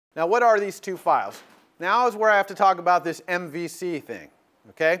Now, what are these two files? Now is where I have to talk about this MVC thing,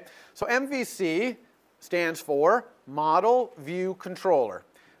 okay? So MVC stands for Model View Controller,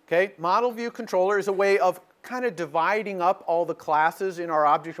 okay? Model View Controller is a way of kind of dividing up all the classes in our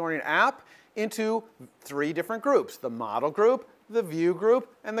object-oriented app into three different groups: the model group, the view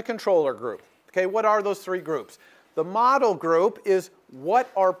group, and the controller group. Okay, what are those three groups? The model group is what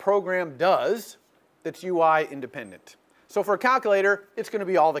our program does that's UI independent. So for a calculator, it's going to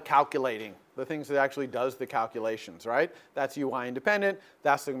be all the calculating, the things that actually does the calculations, right? That's UI independent.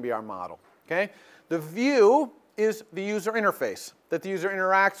 That's going to be our model. Okay? The view is the user interface that the user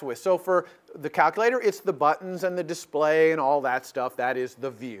interacts with. So for the calculator, it's the buttons and the display and all that stuff. That is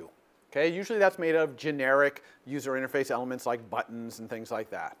the view. Okay? Usually that's made of generic user interface elements like buttons and things like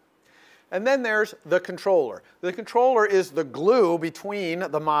that. And then there's the controller. The controller is the glue between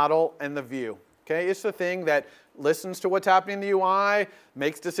the model and the view. Okay? It's the thing that listens to what's happening in the UI,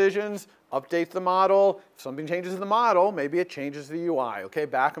 makes decisions, updates the model. If something changes in the model, maybe it changes the UI. Okay?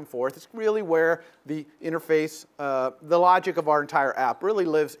 Back and forth. It's really where the interface, the logic of our entire app really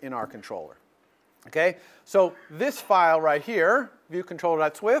lives in our controller. Okay? So this file right here,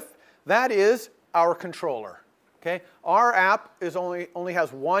 viewcontroller.swift, that is our controller. Okay? Our app is only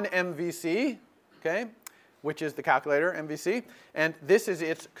has one MVC, okay, which is the calculator MVC, and this is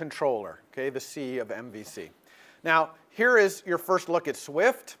its controller, okay, the C of MVC. Now, here is your first look at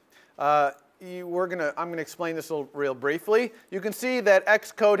Swift. I'm going to explain this real briefly. You can see that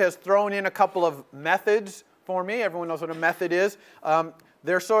Xcode has thrown in a couple of methods for me. Everyone knows what a method is.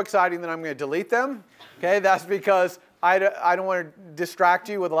 They're so exciting that I'm going to delete them. Okay? That's because I don't want to distract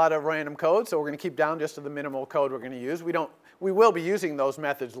you with a lot of random code, so we're going to keep down just to the minimal code we're going to use. We will be using those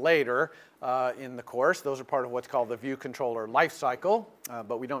methods later in the course. Those are part of what's called the view controller lifecycle,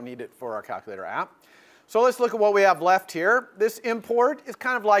 but we don't need it for our calculator app. So let's look at what we have left here. This import is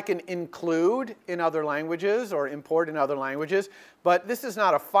kind of like an include in other languages or import in other languages, but this is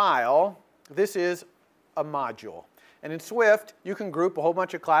not a file. This is a module. And in Swift, you can group a whole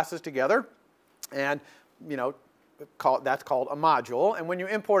bunch of classes together, and that's called a module. And when you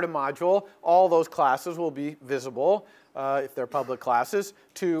import a module, all those classes will be visible, if they're public classes,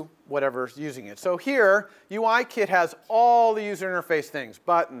 to whatever's using it. So here, UIKit has all the user interface things,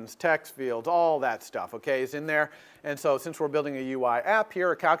 buttons, text fields, all that stuff, okay, is in there. And so since we're building a UI app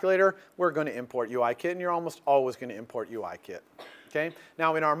here, a calculator, we're going to import UIKit, and you're almost always going to import UIKit. Okay?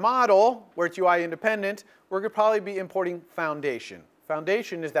 Now in our model, where it's UI independent, we're going to probably be importing Foundation.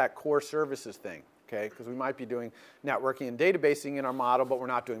 Foundation is that core services thing. Okay, because we might be doing networking and databasing in our model, but we're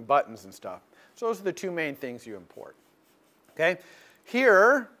not doing buttons and stuff. So those are the two main things you import. Okay,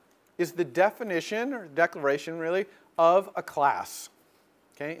 here is the definition, or declaration really, of a class.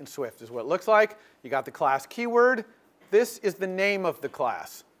 Okay, in Swift is what it looks like. You got the class keyword. This is the name of the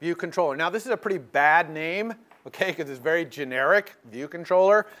class, view controller. Now this is a pretty bad name, okay, because it's very generic, view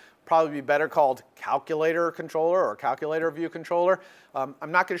controller. Probably be better called calculator controller or calculator view controller. I'm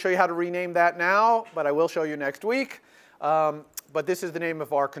not going to show you how to rename that now, but I will show you next week. But this is the name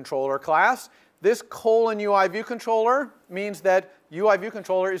of our controller class. This :UI view controller means that UI view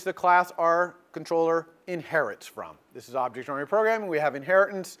controller is the class our controller inherits from. This is object-oriented programming. We have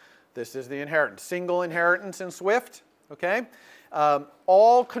inheritance. This is the inheritance. Single inheritance in Swift. Okay?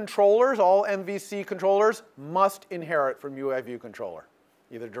 All controllers, all MVC controllers must inherit from UI view controller,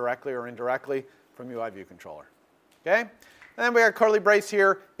 either directly or indirectly from UI view controller. Okay? And then we have curly brace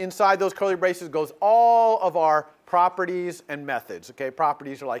here. Inside those curly braces goes all of our properties and methods. Okay?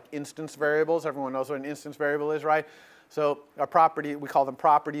 Properties are like instance variables. Everyone knows what an instance variable is, right? So our property, we call them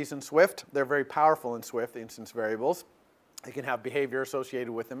properties in Swift. They're very powerful in Swift, the instance variables. They can have behavior associated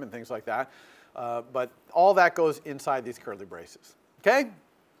with them and things like that. But all that goes inside these curly braces. Okay?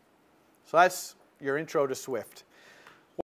 So that's your intro to Swift.